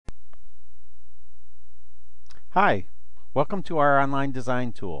Hi, welcome to our online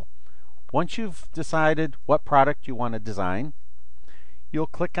design tool. Once you've decided what product you want to design, you'll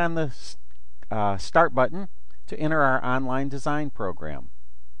click on the Start button to enter our online design program.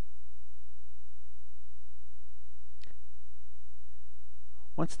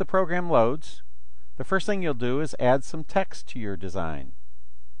 Once the program loads, the first thing you'll do is add some text to your design.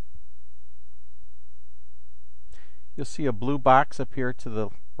 You'll see a blue box appear to the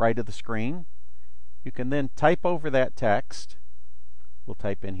right of the screen. You can then type over that text. We'll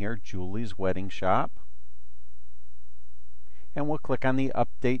type in here, Julie's Wedding Shop. And we'll click on the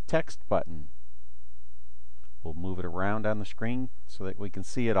Update Text button. We'll move it around on the screen so that we can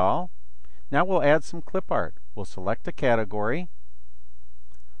see it all. Now we'll add some clip art. We'll select a category,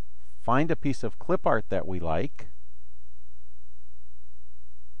 find a piece of clip art that we like,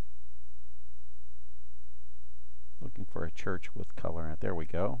 looking for a church with color in it. There we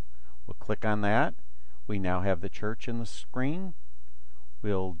go. We'll click on that. We now have the church in the screen.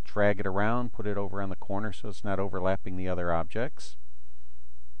 We'll drag it around, put it over on the corner so it's not overlapping the other objects.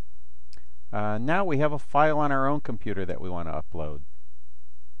 Now we have a file on our own computer that we want to upload.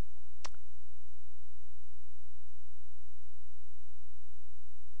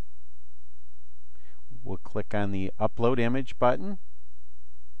 We'll click on the Upload Image button.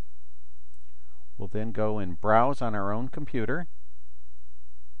 We'll then go and browse on our own computer.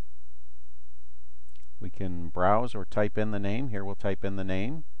 We can browse or type in the name. Here we'll type in the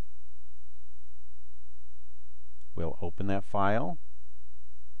name. We'll open that file.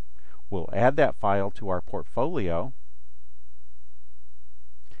 We'll add that file to our portfolio.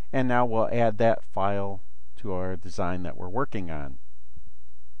 And now we'll add that file to our design that we're working on.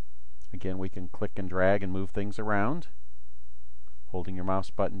 Again, we can click and drag and move things around, holding your mouse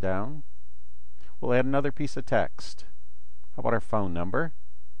button down. We'll add another piece of text. How about our phone number?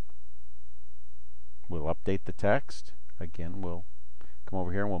 We'll update the text. Again, we'll come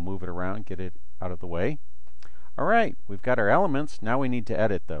over here and we'll move it around, get it out of the way. All right, we've got our elements. Now we need to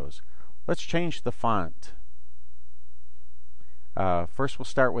edit those. Let's change the font. First, we'll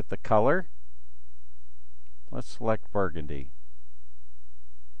start with the color. Let's select burgundy.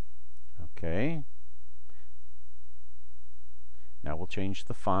 Okay. Now we'll change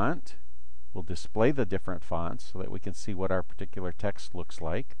the font. We'll display the different fonts so that we can see what our particular text looks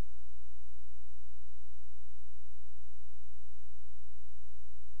like.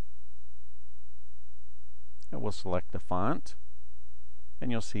 And we'll select the font,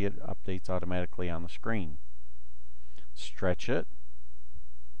 and you'll see it updates automatically on the screen. Stretch it.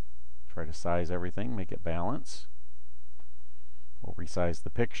 Try to size everything, make it balance. We'll resize the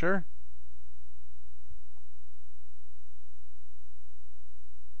picture.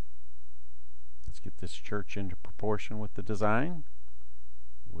 Let's get this church into proportion with the design.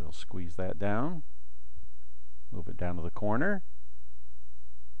 We'll squeeze that down. Move it down to the corner.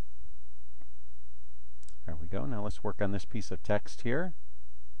 There we go. Now let's work on this piece of text here.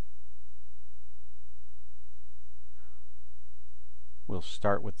 We'll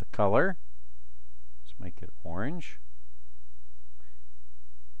start with the color. Let's make it orange.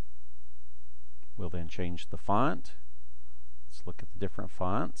 We'll then change the font. Let's look at the different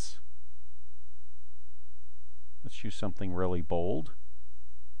fonts. Let's use something really bold.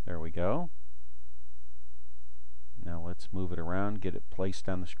 There we go. Now let's move it around, get it placed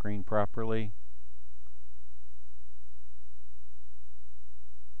on the screen properly.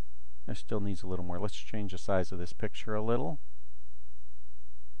 It still needs a little more. Let's change the size of this picture a little.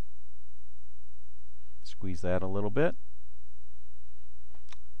 Squeeze that a little bit.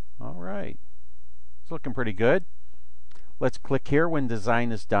 All right. It's looking pretty good. Let's click here when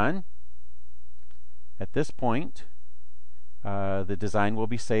design is done. At this point, the design will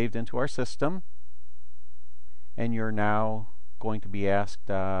be saved into our system. And you're now going to be asked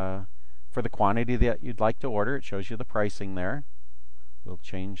for the quantity that you'd like to order. It shows you the pricing there. We'll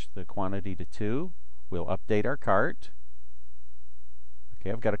change the quantity to 2. We'll update our cart. Okay,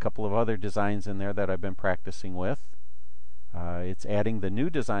 I've got a couple of other designs in there that I've been practicing with. It's adding the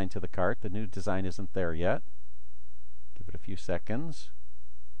new design to the cart. The new design isn't there yet. Give it a few seconds.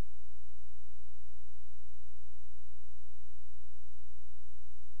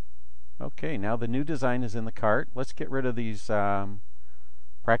 Okay, now the new design is in the cart. Let's get rid of these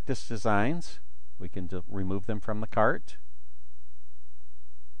practice designs. We can remove them from the cart.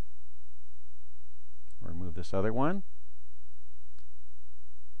 Remove this other one.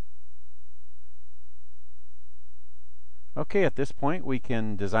 Okay, at this point we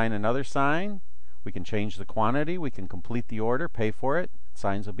can design another sign. We can change the quantity. We can complete the order, pay for it.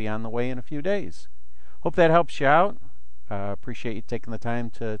 Signs will be on the way in a few days. Hope that helps you out. Appreciate you taking the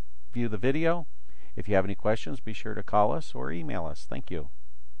time to view the video. If you have any questions, be sure to call us or email us. Thank you.